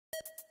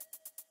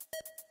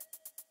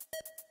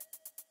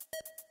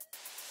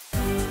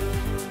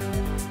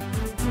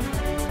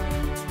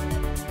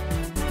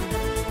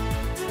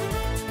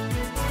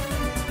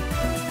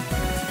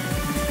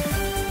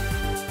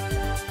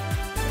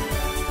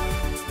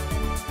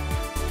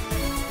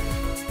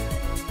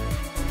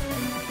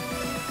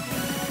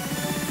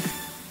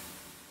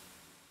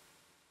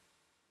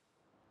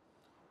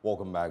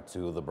Welcome back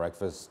to The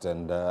Breakfast,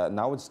 and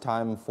now it's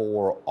time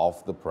for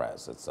Off the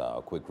Press. It's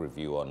a quick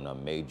review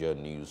on major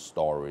news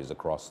stories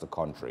across the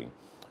country.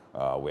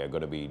 We are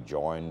going to be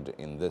joined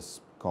in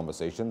this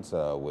conversation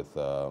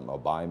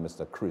by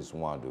Mr. Chris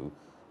Wandu,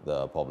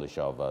 the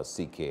publisher of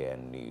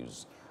CKN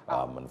News.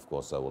 And of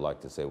course, I would like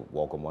to say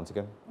welcome once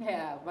again.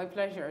 Yeah, my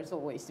pleasure as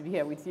always to be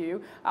here with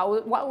you.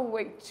 While we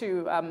wait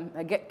to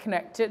get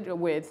connected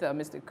with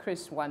Mr.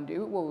 Chris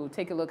Wandu, we'll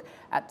take a look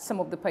at some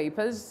of the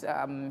papers.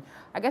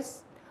 I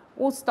guess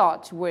we'll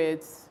start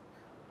with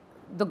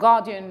The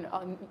Guardian.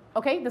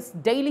 Okay, this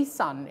Daily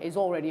Sun is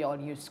already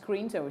on your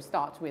screen, so we'll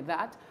start with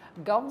that.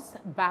 Govs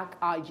back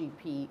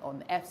IGP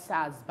on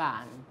FSARS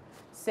ban.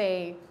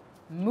 Say,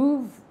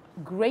 move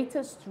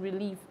greatest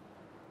relief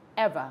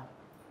ever.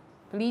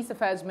 Police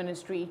Affairs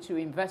Ministry to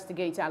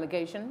investigate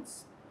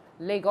allegations.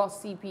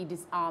 Lagos CP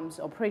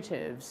disarms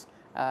operatives.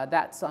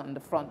 That's on the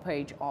front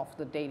page of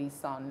the Daily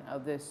Sun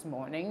this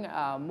morning.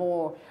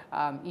 More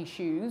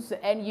issues.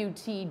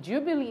 NUT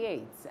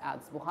jubilates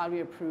as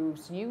Buhari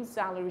approves new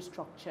salary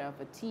structure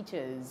for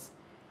teachers.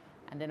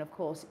 And then, of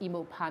course,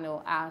 Imo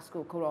panel asks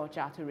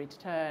Okorocha to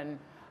return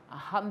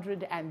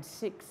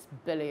 106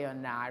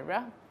 billion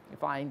naira. You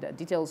find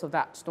details of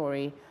that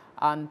story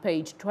on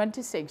page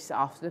 26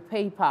 of the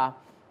paper.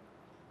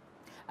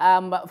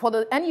 For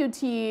the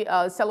NUT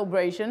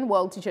celebration,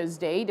 World Teachers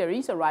Day, there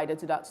is a rider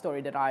to that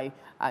story that I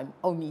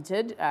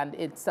omitted, and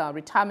it's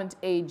retirement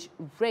age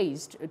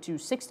raised to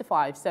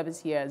 65,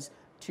 service years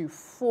to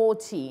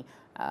 40.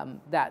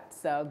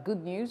 That's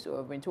good news.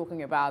 We've been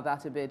talking about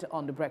that a bit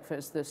on The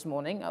Breakfast this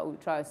morning. We'll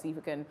try to see if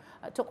we can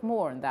talk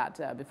more on that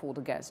before the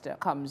guest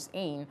comes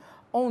in.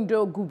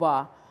 Ondo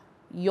Guba,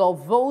 your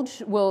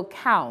vote will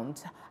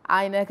count.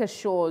 INEC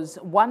assures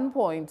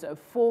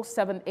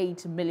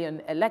 1.478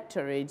 million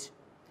electorate.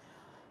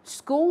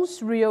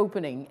 Schools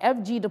reopening.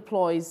 FG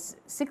deploys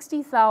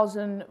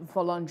 60,000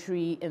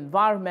 voluntary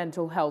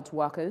environmental health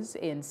workers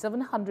in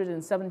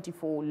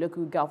 774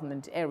 local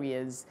government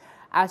areas.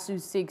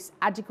 ASU seeks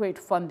adequate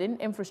funding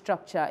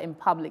infrastructure in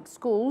public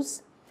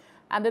schools.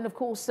 And then, of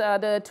course,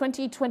 the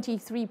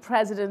 2023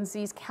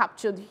 presidency is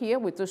captured here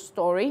with the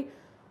story.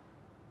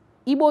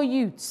 Igbo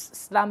youths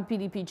slam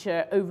PDP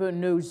chair over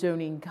no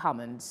zoning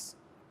comments.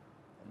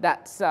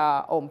 That's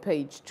on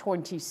page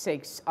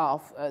 26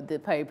 of the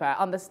paper. I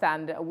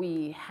understand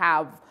we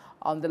have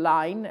on the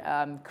line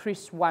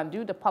Chris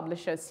Wandu, the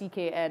publisher,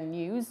 CKN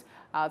News.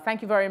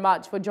 Thank you very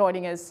much for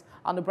joining us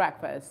on The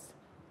Breakfast.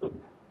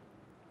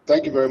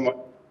 Thank you very much.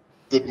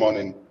 Good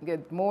morning.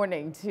 Good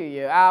morning to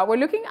you. We're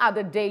looking at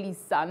the Daily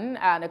Sun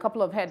and a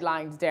couple of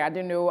headlines there. I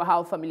don't know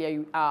how familiar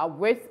you are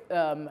with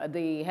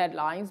the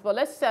headlines, but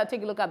let's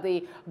take a look at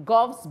the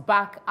Gov's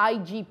back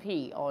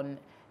IGP on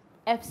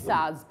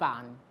FSARS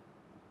ban.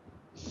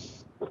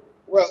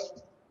 Well,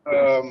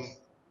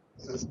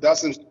 that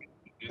seems to be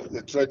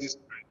the trend is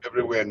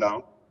everywhere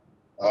now.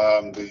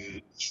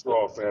 The issue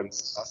of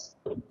FSARS,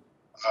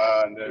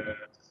 and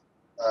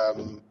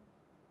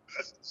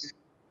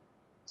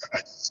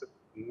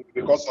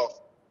because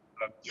of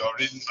your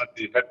reading at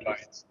the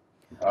headlines.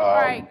 All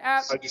right,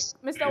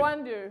 Mr.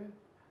 Wandu.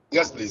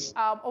 Yes, please.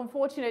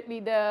 Unfortunately,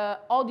 the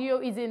audio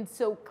isn't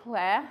so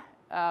clear.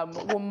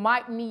 We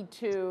might need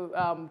to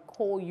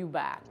call you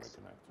back.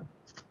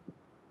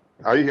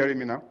 Are you hearing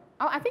me now?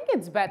 Oh, I think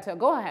it's better.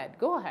 Go ahead.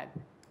 Go ahead.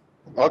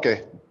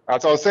 Okay.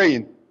 As I was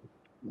saying,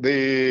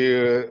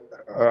 the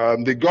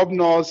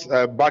governors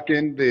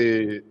backing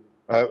the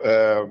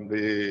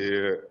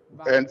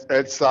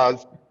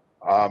FSARS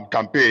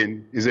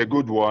campaign is a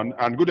good one,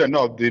 and good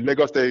enough. The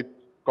Lagos State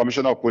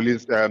Commissioner of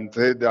Police said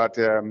that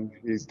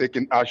he's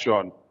taking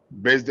action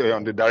based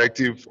on the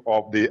directive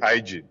of the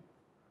IG.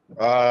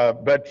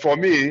 But for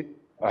me,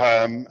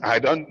 I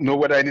don't know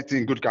whether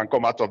anything good can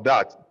come out of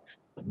that,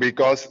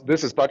 because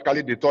this is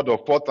practically the third or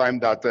fourth time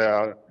that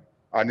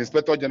an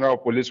Inspector General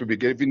of Police will be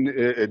giving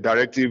a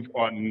directive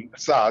on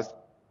SARS,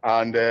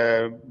 and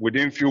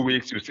within a few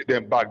weeks you see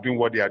them back doing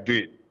what they are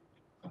doing.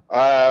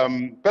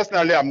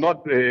 Personally, I'm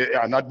not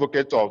an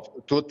advocate of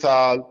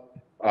total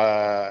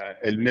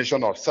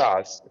elimination of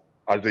SARS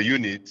as a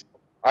unit.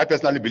 I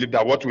personally believe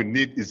that what we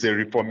need is a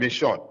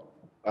reformation.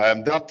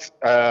 That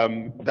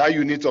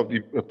unit of the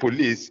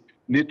police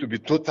need to be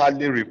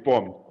totally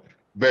reformed.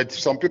 But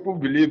some people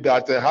believe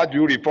that how do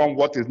you reform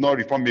what is not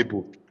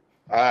reformable?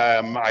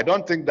 I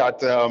don't think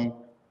that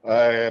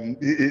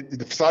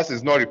SARS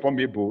is not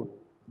reformable.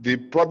 The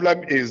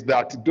problem is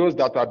that those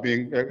that are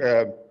being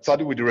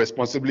saddled with the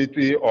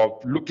responsibility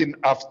of looking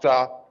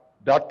after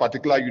that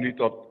particular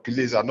unit of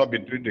police have not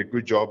been doing a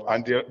good job.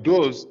 And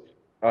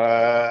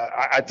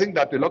I think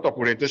that a lot of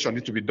orientation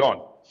needs to be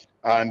done,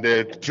 and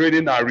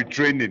training and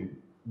retraining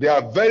There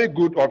are very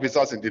good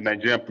officers in the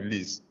Nigerian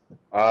police.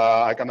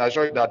 I can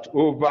assure you that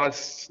over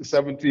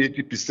 70,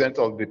 80%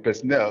 of the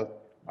personnel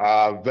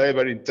are very,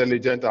 very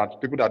intelligent and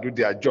people that do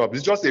their job.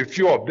 It's just a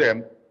few of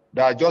them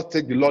that just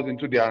take the laws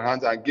into their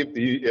hands and give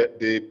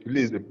the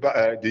police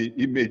the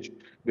image,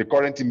 the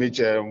current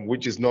image,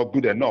 which is not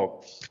good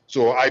enough.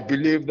 So I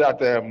believe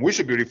that we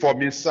should be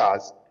reforming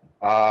SARS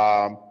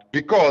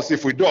because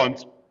if we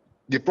don't,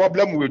 the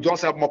problem will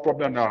just have more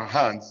problem in our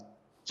hands.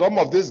 Some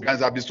of these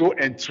guys have been so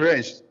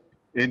entrenched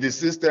in the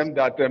system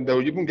that they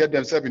will even get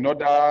themselves in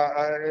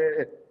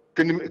other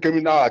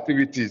criminal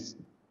activities.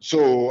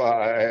 So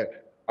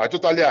I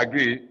totally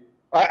agree.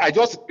 I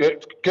just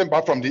came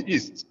back from the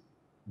East.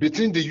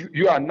 Between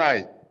you and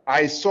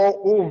I saw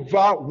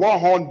over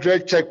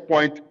 100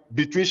 checkpoints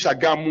between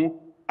Shagamu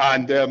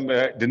and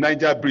the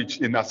Niger Bridge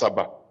in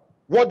Asaba.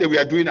 What they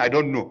were doing, I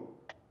don't know.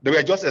 They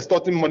were just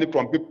extorting money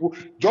from people.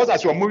 Just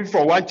as you're moving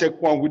from one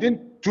checkpoint,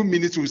 within 2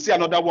 minutes, you'll see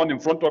another one in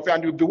front of you,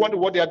 and you'll be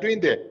wondering what they are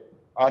doing there.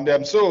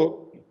 And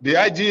so the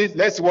IG,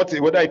 let's see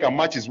whether he can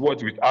match his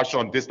words with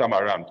action this time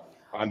around.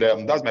 And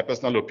that's my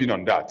personal opinion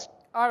on that.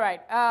 All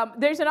right.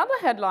 There's another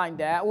headline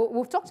there.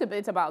 We've talked a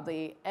bit about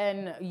the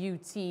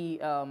NUT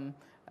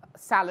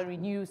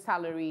new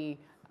salary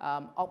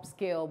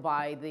upscale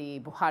by the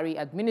Buhari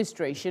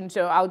administration.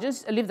 So I'll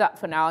just leave that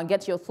for now and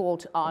get your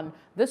thought on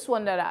this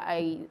one that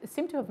I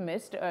seem to have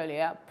missed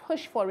earlier.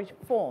 Push for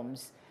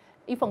reforms.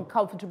 If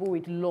uncomfortable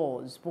with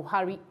laws,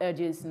 Buhari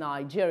urges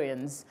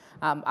Nigerians.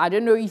 I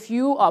don't know if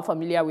you are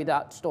familiar with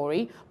that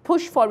story.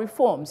 Push for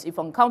reforms. If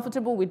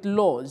uncomfortable with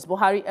laws,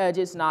 Buhari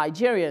urges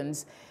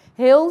Nigerians.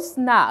 Hails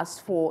NAS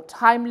for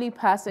timely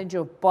passage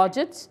of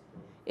budget.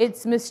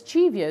 It's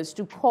mischievous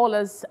to call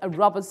us a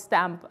rubber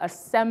stamp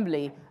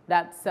assembly.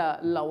 That's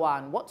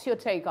Lawan. What's your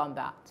take on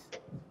that?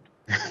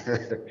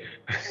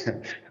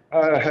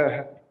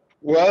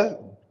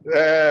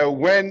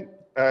 When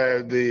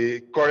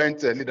the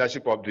current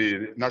leadership of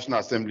the National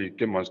Assembly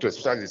came on stress,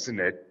 especially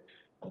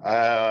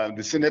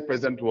the Senate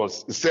president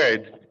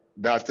said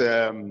that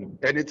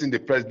anything the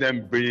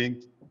president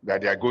brings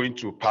that they are going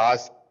to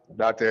pass,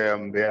 that they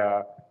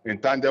are in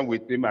tandem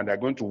with him and they're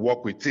going to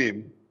work with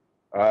him.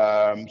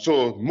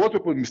 So most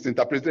people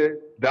misinterpreted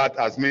that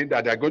as meaning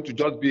that they're going to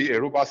just be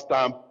a rubber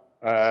stamp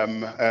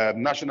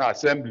National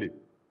Assembly.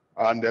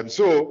 And that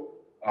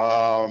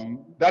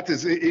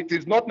is, it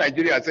is not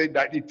Nigeria saying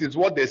that, it is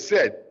what they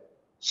said.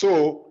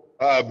 So,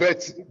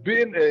 but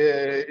being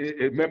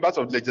a member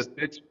of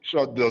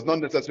legislature does not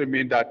necessarily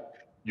mean that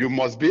you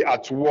must be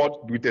at war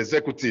with the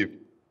executive.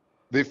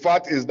 The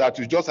fact is that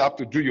you just have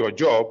to do your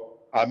job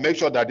and make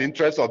sure that the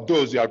interests of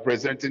those you are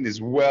presenting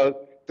is well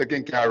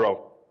taken care of.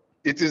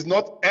 It is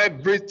not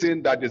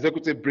everything that the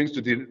executive brings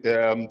to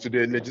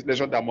the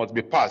legislation that must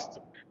be passed.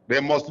 They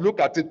must look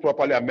at it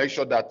properly and make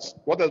sure that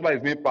whatever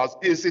is being passed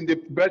is in the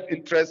best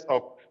interest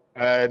of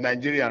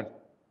Nigerians.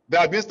 There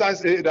have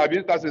been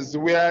instances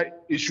where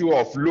issue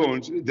of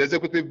loans, the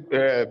executive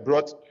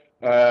brought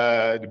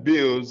the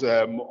bills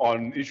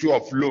on issue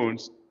of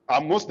loans,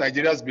 and most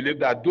Nigerians believe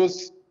that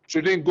those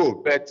shouldn't go.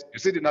 But you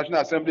see the National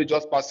Assembly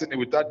just passing it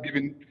without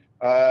giving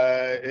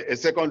a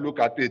second look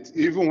at it.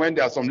 Even when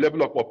there's some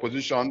level of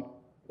opposition,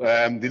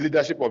 the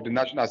leadership of the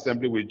National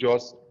Assembly will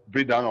just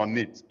breathe down on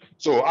it.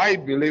 So I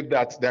believe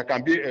that there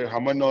can be a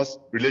harmonious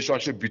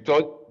relationship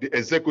between the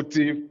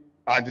executive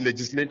and the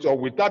legislature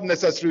without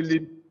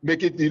necessarily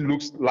making it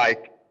look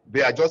like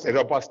they are just a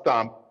rubber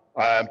stamp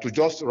to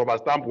just rubber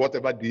stamp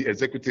whatever the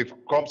executive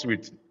comes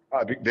with.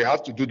 They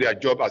have to do their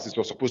job as it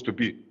was supposed to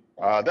be.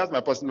 That's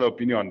my personal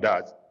opinion on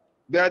that.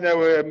 Then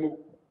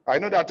I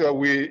know that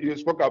you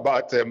spoke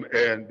about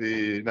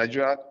the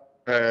Nigerian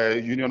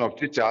Union of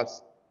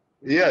Teachers.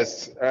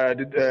 Yes,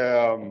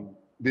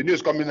 the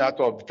news coming out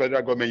of the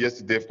federal government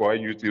yesterday for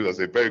NUT was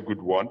a very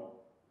good one.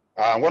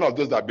 One of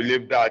those that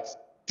believe that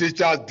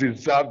teachers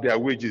deserve their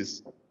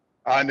wages.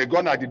 And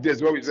gone are the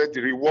days where we said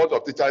the reward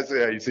of teachers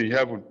is in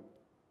heaven.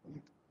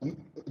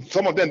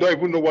 Some of them don't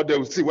even know what they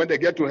will see when they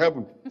get to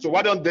heaven. So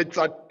why don't they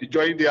start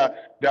enjoying their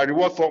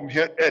reward from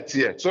earth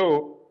here?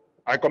 So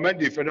I commend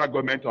the federal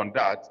government on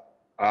that.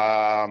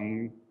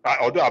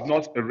 Although I've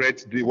not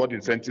read what the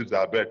incentives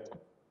are, but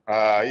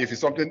if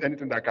it's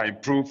anything that can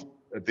improve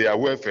their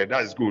welfare,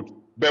 that is good.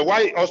 But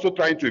why also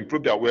trying to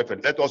improve their welfare?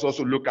 Let us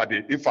also look at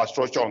the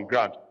infrastructure on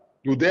ground.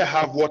 Do they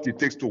have what it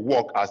takes to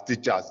work as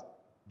teachers?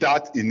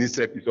 That in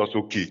itself is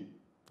also key.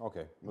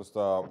 Okay,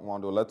 Mr.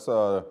 Wando, let's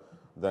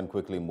then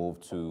quickly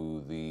move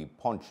to the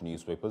Punch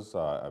newspapers.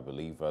 I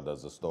believe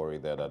there's a story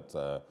there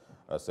that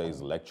says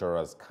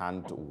lecturers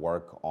can't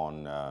work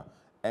on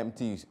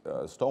empty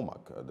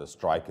stomach. The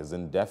strike is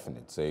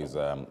indefinite, says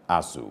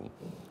ASU.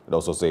 It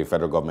also says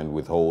federal government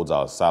withholds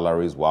our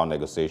salaries while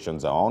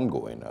negotiations are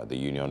ongoing. The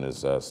union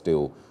is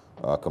still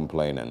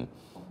complaining.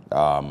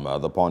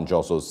 The Punch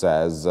also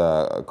says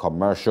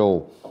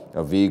commercial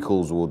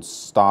vehicles would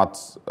start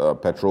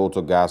petrol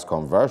to gas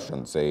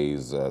conversion,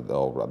 says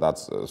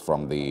that's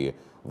from the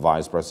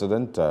Vice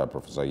President,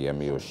 Professor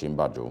Yemi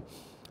Osinbajo.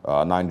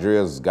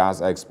 Nigeria's gas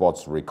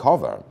exports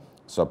recover,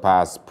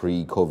 surpass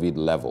pre-COVID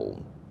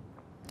level.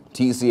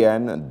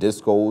 TCN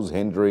discos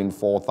hindering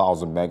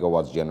 4,000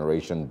 megawatts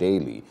generation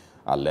daily,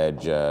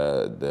 allege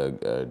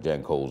the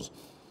Gencos.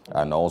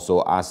 And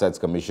also, Assets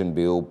Commission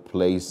Bill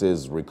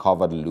places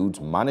recovered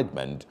loot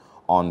management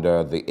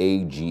under the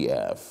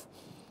AGF.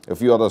 A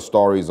few other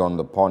stories on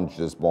the Punch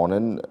this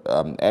morning.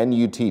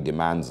 NUT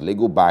demands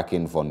legal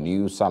backing for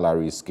new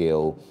salary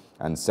scale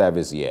and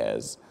service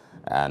years.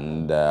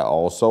 And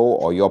also,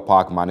 Oyo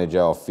Park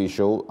manager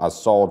official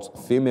assaults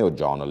female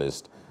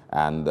journalist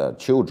and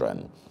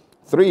children.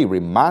 3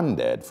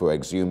 remanded for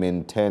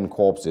exhuming 10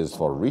 corpses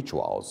for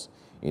rituals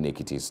in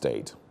Ekiti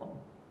State.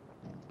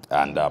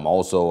 And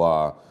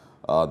also,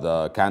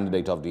 the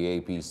candidate of the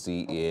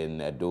APC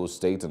in Edo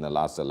State in the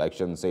last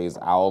election says,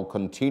 "I'll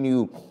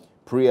continue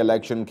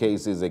pre-election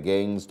cases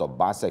against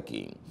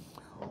Obaseki."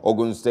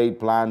 Ogun State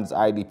plans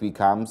IDP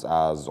camps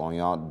as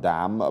Oyo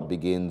Dam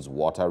begins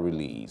water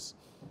release.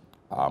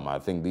 I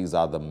think these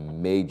are the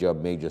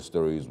major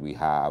stories we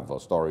have,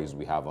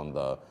 on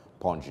the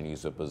Punch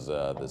newspapers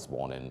this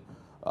morning.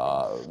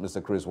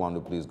 Mr. Chris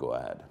Wandu, please go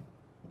ahead.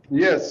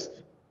 Yes,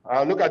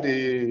 look at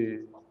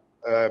the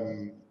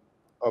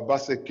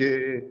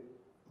Obaseki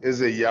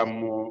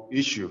Ezeyamu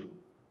issue.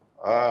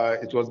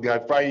 It was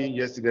gratifying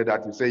yesterday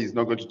that he said he's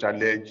not going to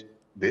challenge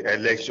the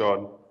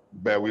election,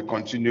 but we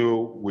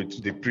continue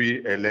with the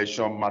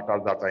pre-election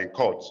matters that are in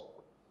court.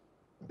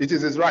 It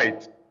is his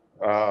right.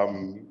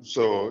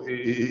 So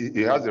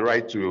he has the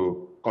right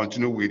to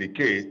continue with the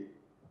case.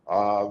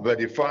 But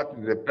the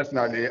fact that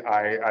personally,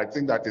 I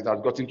think that it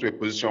has gotten to a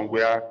position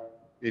where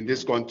in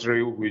this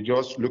country, we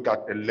just look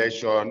at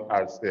election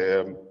as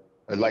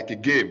like a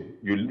game.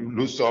 You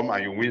lose some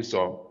and you win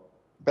some.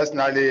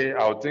 Personally,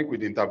 I would think with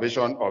the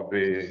intervention of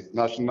the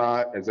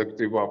National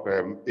Executive of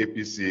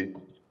APC,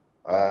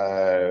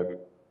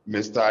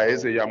 Mr.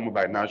 Ezeyamu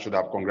by now should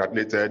have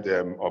congratulated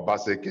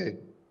Obaseki.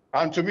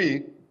 And to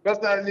me,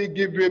 personally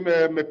give him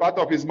a part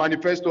of his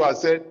manifesto and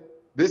said,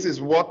 this is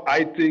what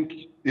I think,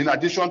 in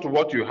addition to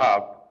what you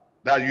have,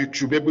 that you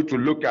should be able to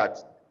look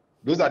at.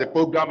 Those are the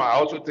programs I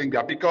also think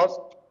that because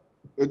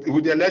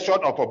with the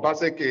election of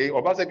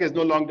Obaseki is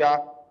no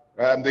longer,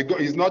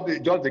 he's not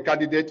just the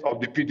candidate of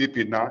the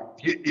PDP now,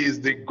 he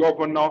is the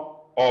governor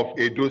of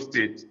Edo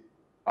State.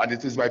 And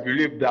it is my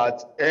belief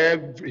that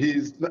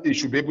he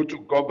should be able to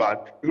govern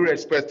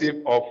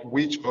irrespective of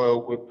which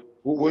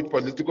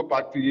political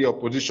party or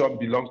position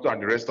belongs to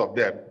and the rest of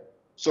them.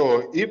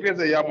 So if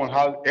Ezeyamu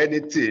has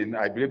anything,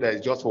 I believe that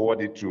it's just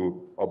forwarded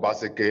to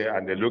Obaseki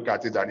and they look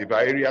at it. And if there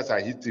are areas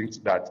that he thinks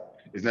that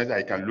is not that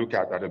he can look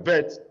at the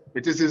vet,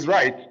 it is his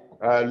right.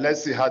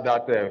 Let's see how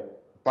that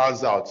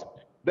pans out.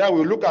 Then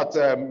we look at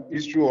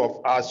issue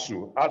of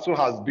ASU. ASU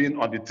has been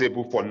on the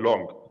table for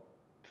long.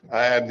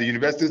 The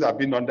universities have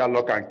been under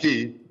lock and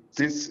key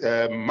since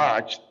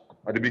March,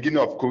 at the beginning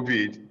of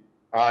COVID.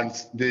 And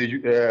the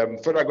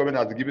federal government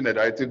has given a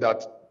directive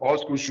that all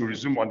schools should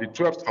resume on the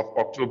 12th of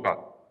October.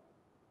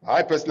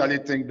 I personally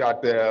think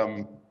that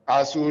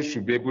ASU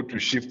should be able to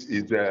shift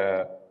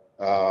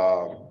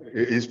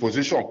his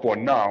position for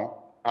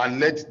now and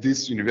let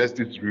these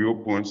universities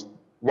reopen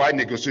while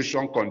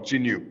negotiations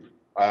continue,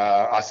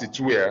 as it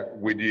were,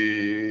 with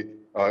the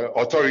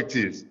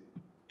authorities.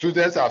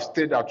 Students have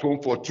stayed at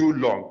home for too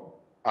long,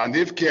 and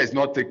if care is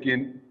not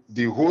taken,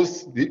 the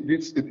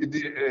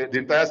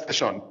entire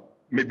session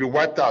may be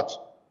wiped out.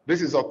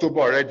 This is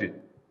October already.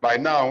 By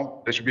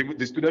now, the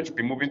students should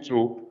be moving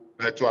to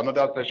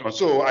another session.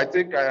 So I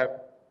think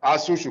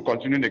ASU should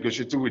continue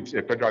negotiating with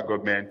the federal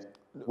government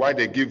while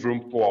they give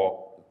room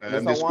for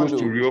the schools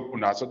to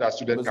reopen so that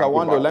students can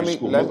go back to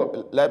school.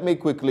 Let me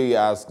quickly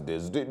ask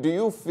this. Do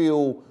you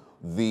feel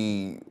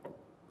the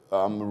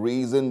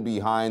reason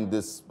behind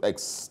this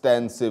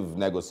extensive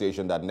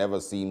negotiation that never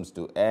seems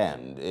to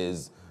end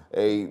is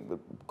a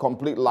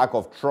complete lack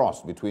of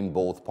trust between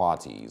both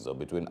parties, or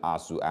between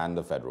ASU and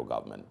the federal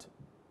government?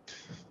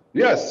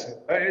 Yes,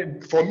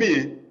 for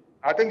me,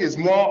 I think it's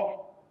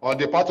more on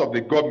the part of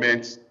the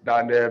government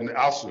than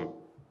ASU.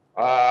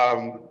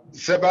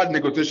 Several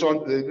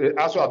negotiations,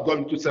 ASU have gone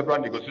into several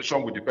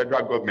negotiations with the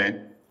federal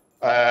government,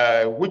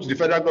 which the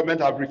federal government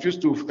have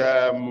refused to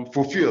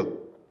fulfill.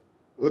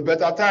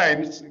 But at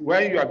times,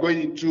 when you are going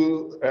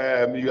into,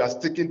 you are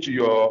sticking to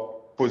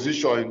your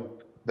position,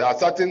 there are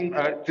certain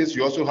things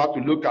you also have to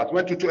look at.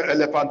 When two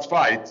elephants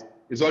fight,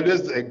 it's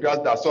always a grass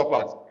that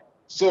suffers.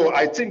 So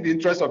I think the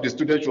interest of the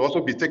students should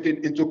also be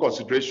taken into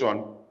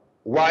consideration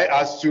why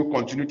ASU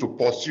continue to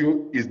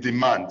pursue its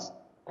demands.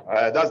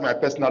 That's my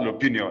personal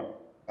opinion.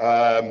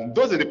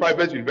 Those in the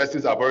private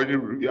universities are already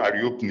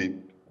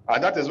reopening.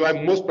 And that is why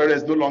most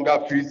parents no longer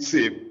feel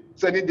safe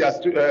sending their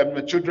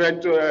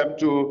children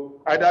to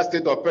either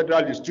state or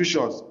federal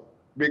institutions,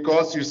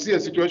 because you see a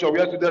situation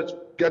where students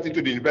get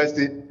into the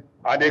university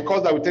and a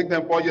course that will take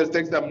them 4 years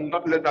takes them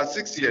not less than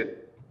 6 years.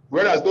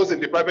 Whereas those in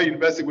the private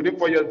university, within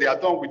 4 years, they are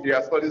done with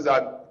their studies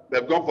and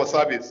they've gone for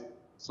service.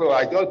 So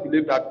I just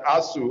believe that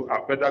ASU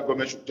and federal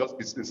government should just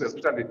be sincere,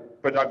 especially the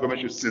federal government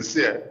should be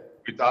sincere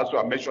with ASU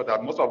and make sure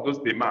that most of those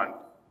demands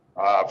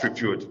are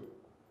fulfilled.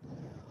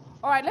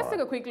 All right, let's take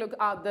a quick look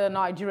at the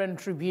Nigerian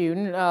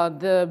Tribune.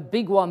 The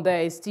big one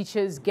there is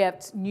teachers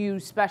get new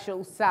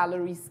special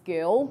salary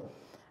scale.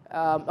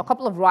 A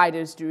couple of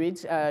writers do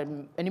it,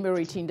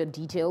 enumerating the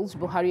details.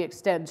 Buhari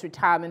extends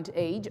retirement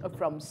age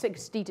from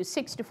 60 to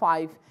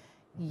 65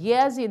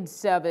 years in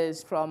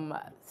service from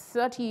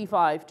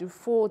 35 to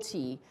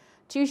 40.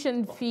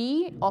 Tuition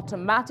fee,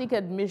 automatic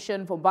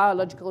admission for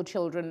biological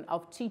children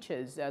of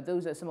teachers.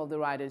 Those are some of the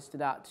writers to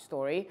that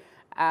story.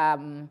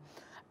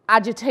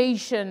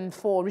 Agitation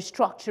for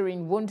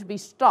restructuring won't be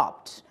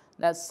stopped.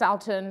 That's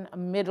Sultan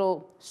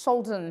Middle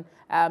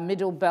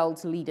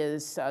Belt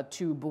leaders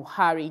to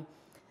Buhari.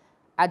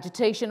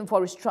 Agitation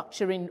for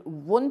restructuring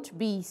won't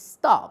be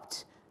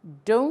stopped.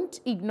 Don't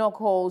ignore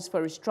calls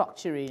for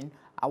restructuring.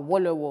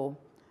 Awolowo.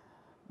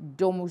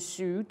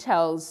 Domusu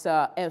tells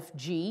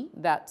FG,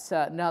 that's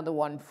another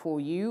one for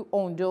you.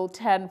 Ondo,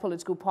 10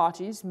 political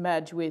parties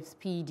merge with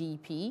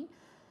PDP.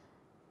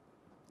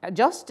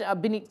 Just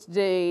beneath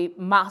the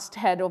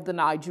masthead of the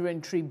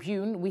Nigerian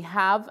Tribune,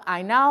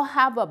 I now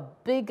have a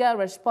bigger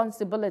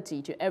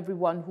responsibility to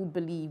everyone who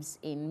believes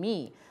in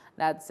me.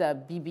 That's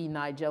Bibi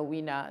Niger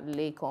winner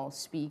Lekon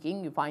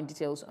speaking. You find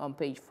details on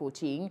page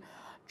 14.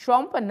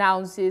 Trump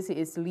announces he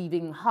is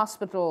leaving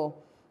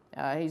hospital.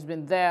 He's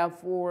been there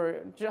for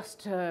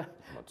just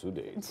 2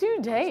 days. 2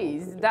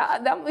 days.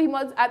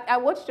 I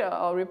watched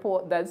a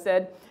report that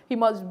said he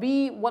must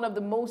be one of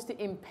the most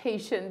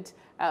impatient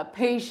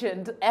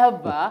patient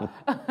ever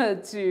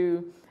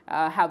to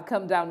have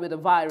come down with a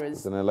virus.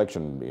 It's an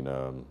election in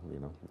a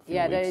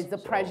Yeah, there is the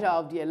pressure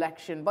of the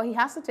election, but he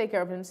has to take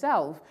care of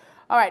himself.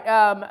 All right,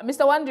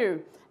 Mr.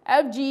 Wandu,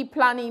 FG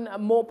planning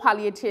more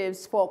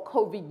palliatives for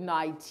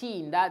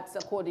COVID-19. That's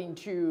according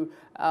to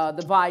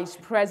the Vice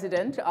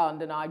President on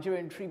the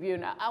Nigerian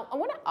Tribune. I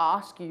want to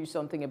ask you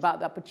something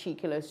about that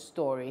particular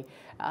story.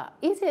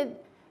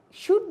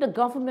 Should the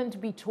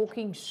government be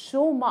talking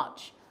so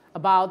much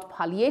about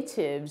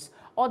palliatives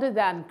other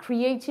than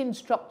creating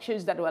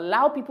structures that will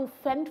allow people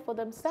fend for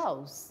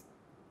themselves?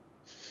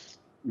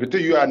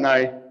 Between you and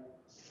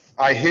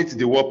I hate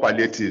the word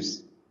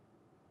palliatives.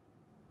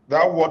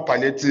 That word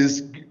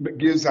palliatives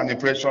gives an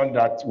impression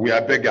that we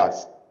are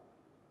beggars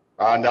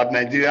and that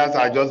Nigerians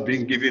are just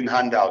being given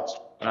handouts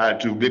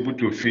to be able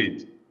to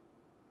feed.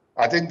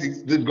 I think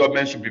this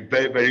government should be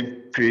very,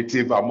 very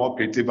creative and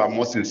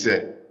more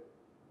sincere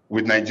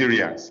with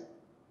Nigerians.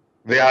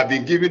 They have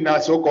been giving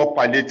us so-called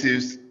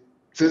palliatives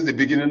since the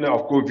beginning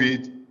of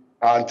COVID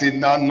until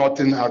now.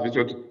 Nothing has been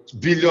done.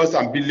 Billions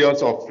and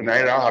billions of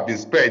naira have been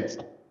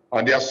spent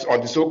on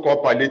the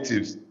so-called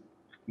palliatives,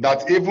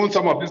 that even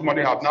some of this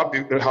money have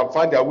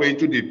found their way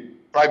into the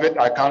private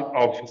account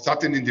of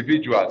certain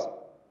individuals.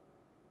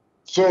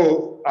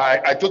 So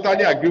I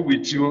totally agree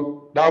with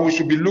you that we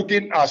should be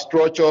looking at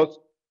structures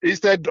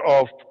instead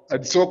of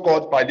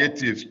so-called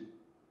palliatives.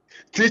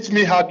 Teach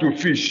me how to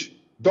fish.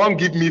 Don't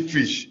give me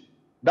fish.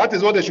 That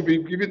is what they should be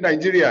giving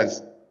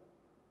Nigerians.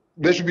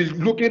 They should be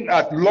looking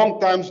at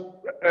long-term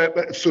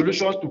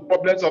solutions to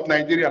problems of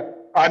Nigeria.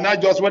 And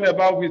not just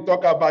whenever we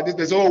talk about this,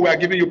 they say, oh, we are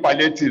giving you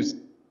palliatives.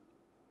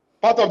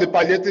 Part of the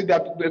palliative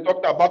that they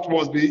talked about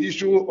was the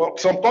issue of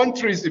some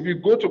countries. If you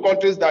go to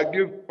countries that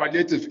give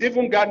palliatives,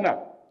 even Ghana,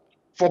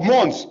 for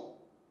months,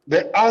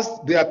 they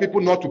asked their people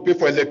not to pay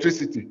for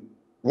electricity.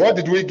 What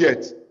did we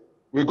get?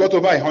 We got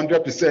over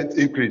 100%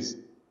 increase.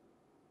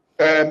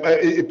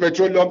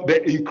 Petroleum,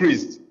 they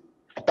increased.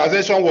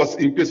 Taxation was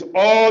increased,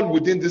 all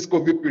within this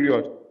COVID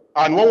period.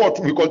 And what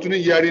we continue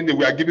hearing,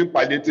 we are giving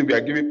palliative, we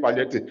are giving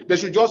palliative. They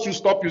should just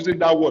stop using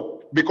that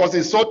word because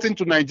it's insulting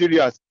to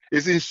Nigerians.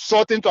 It's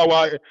insulting to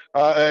our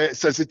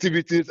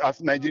sensitivities as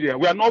Nigerians.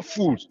 We are not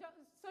fools.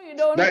 So you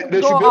don't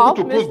They should be able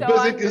to put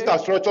basic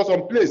infrastructures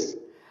in place.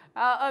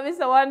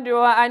 Mr.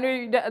 Wandu, I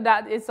know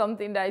that is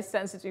something that is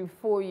sensitive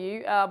for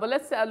you, but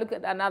let's look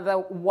at another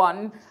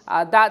one.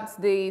 That's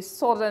the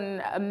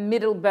Southern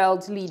Middle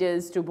Belt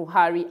leaders to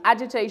Buhari.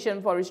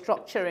 Agitation for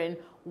restructuring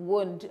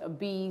won't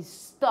be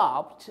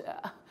stopped.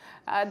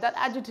 That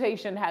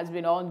agitation has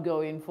been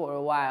ongoing for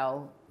a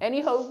while.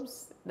 Any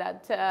hopes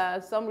that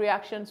some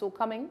reactions will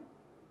come in?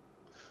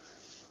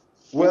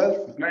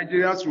 Well,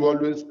 Nigerians will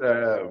always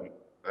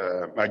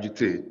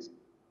agitate.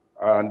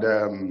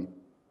 And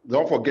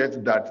don't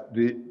forget that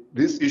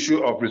this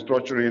issue of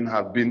restructuring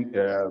has been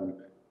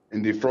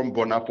in the front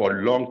burner for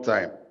a long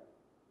time.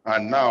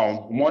 And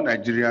now more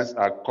Nigerians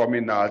are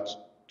coming out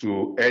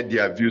to air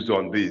their views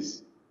on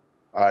this.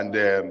 And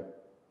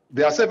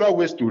there are several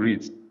ways to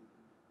read.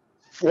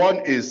 One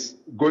is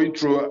going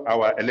through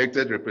our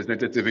elected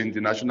representative in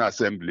the National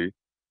Assembly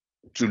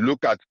to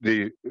look at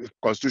the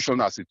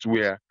Constitution as it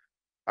were,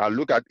 and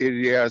look at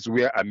areas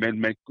where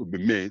amendment could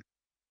be made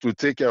to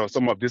take care of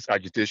some of this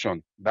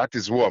agitation. That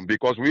is one,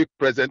 because we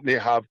presently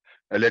have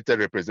elected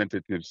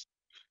representatives.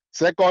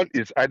 Second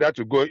is either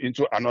to go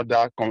into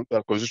another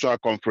constitutional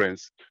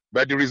conference,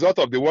 but the result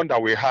of the one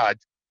that we had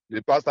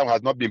the past time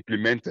has not been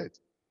implemented.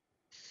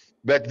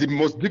 But the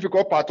most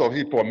difficult part of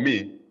it for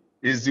me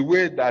is the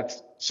way that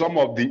some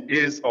of the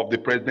aides of the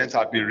president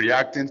have been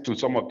reacting to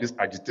some of these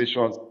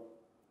agitations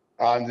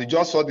And we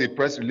just saw the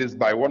press release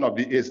by one of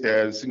the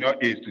senior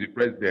aides to the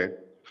president,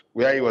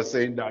 where he was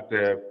saying that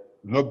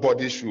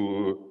nobody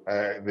should,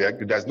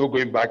 there's no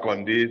going back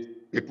on this.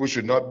 People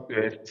should not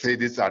say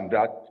this and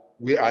that.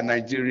 We are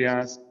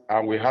Nigerians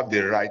and we have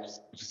the right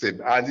to say,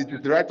 and it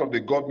is the right of the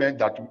government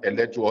that we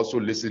elect to also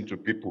listen to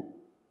people.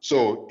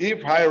 So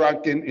if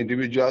high-ranking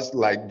individuals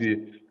like the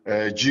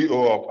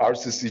GO of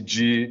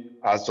RCCG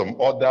and some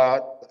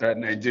other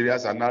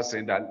Nigerians are now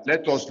saying that,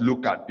 let us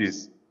look at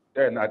this,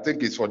 then I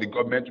think it's for the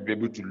government to be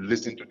able to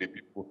listen to the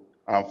people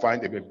and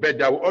find a way. But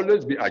there will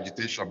always be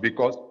agitation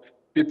because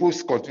people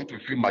continue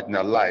to feel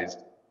marginalized.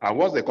 And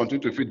once they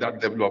continue to feel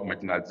that level of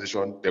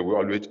marginalization, they will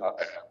always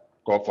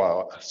call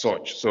for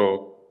such.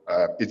 So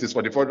it is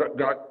for the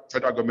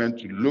federal government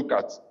to look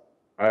at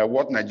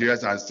what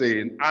Nigerians are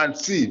saying and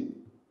see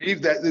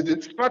if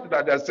the fact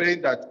that they're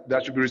saying that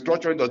there should be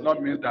restructuring does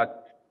not mean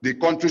that the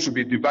country should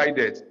be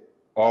divided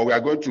or we are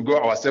going to go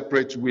our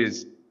separate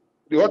ways.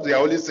 What they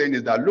are only saying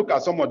is that look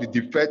at some of the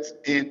defects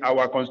in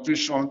our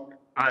constitution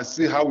and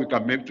see how we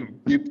can make to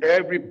give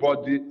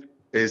everybody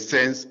a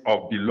sense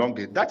of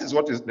belonging. That is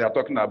what they are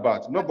talking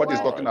about. Nobody is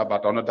talking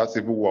about another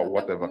civil war or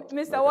whatever.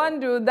 Mr.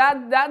 Wandu,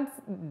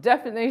 that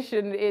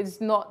definition is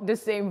not the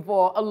same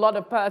for a lot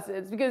of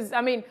persons because,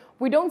 I mean,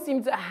 we don't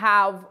seem to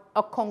have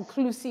a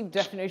conclusive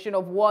definition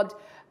of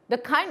what the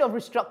kind of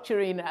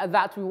restructuring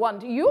that we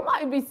want. You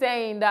might be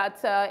saying that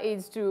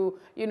is to,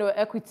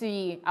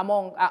 equity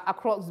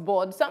across the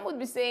board. Some would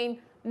be saying,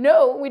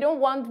 no, we don't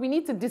want, we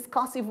need to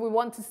discuss if we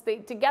want to stay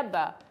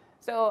together.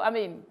 So, I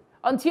mean,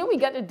 until we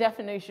get a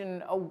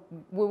definition,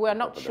 we're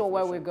not sure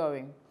where we're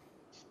going.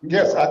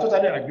 Yes, I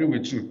totally agree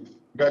with you.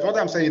 But what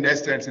I'm saying in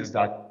essence is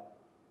that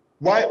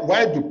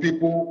why do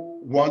people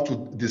want to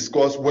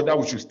discuss whether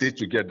we should stay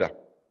together?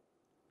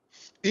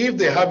 If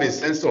they have a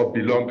sense of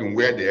belonging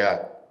where they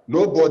are,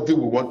 nobody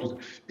will want to.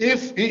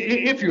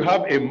 If you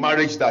have a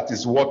marriage that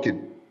is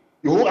working,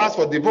 you won't ask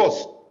for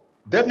divorce.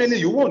 Definitely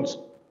you won't.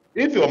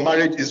 If your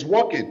marriage is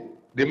working,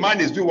 the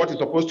man is doing what he's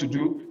supposed to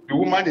do, the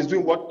woman is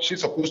doing what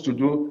she's supposed to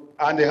do,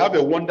 and they have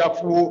a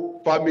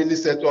wonderful family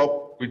set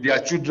up with their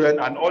children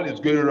and all is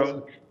going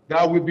on,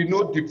 there will be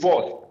no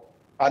divorce.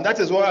 And that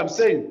is what I'm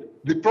saying.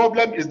 The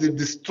problem is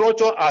the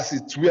structure as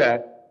it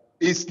were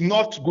is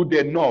not good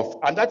enough.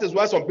 And that is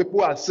why some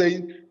people are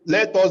saying,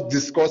 let us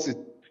discuss it.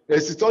 A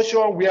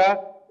situation where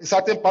a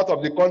certain part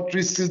of the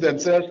country sees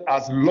themselves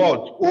as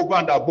lord over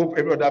and above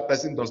every other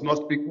person does not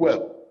speak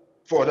well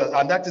for us.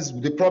 And that is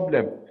the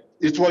problem.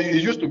 It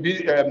used to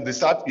be the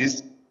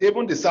Southeast,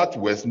 even the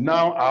Southwest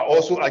now are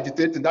also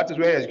agitating. That is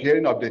where you're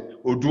hearing of the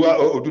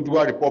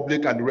Oduduwa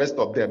Republic and the rest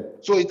of them.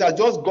 So it has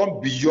just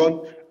gone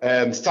beyond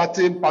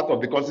certain part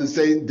of the country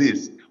saying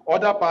this.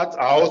 Other parts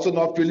are also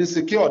not feeling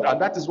secured, and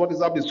that is what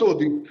is happening. So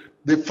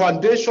the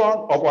foundation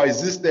of our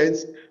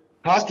existence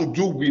has to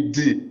do with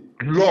the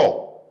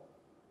law.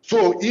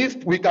 So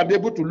if we can be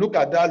able to look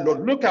at that law,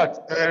 look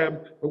at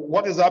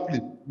what is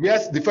happening.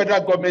 Yes, the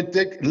federal government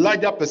take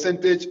larger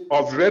percentage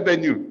of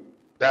revenue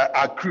that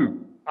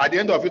accrue. At the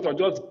end of it, or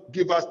just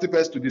give us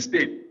stipends to the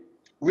state.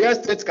 Where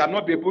states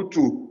cannot be able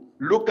to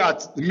look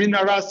at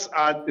minerals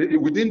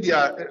and within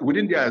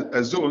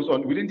their zones or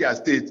within their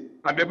states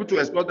and be able to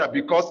explore that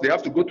because they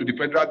have to go to the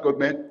federal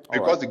government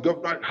because the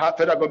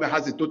federal government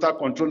has the total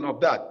control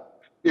of that.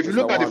 If you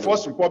look at the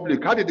First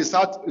Republic, how did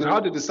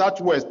the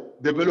Southwest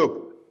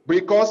develop?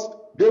 Because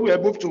they were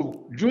able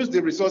to use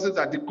the resources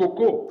at the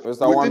cocoa.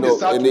 Mr.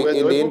 Wando,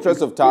 in the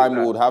interest of time,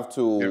 we would have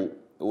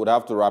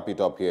to wrap it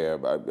up here.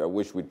 I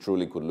wish we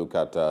truly could look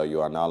at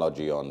your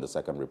analogy on the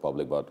Second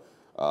Republic, but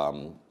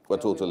we're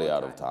totally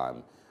out of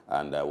time.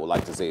 And I would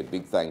like to say a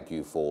big thank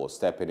you for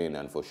stepping in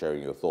and for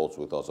sharing your thoughts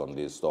with us on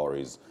these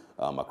stories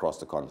across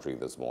the country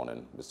this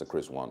morning, Mr.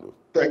 Chris Wandu.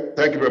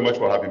 Thank you very much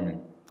for having me.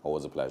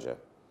 Always a pleasure.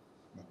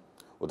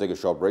 We'll take a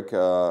short break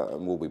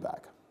and we'll be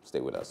back.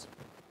 Stay with us.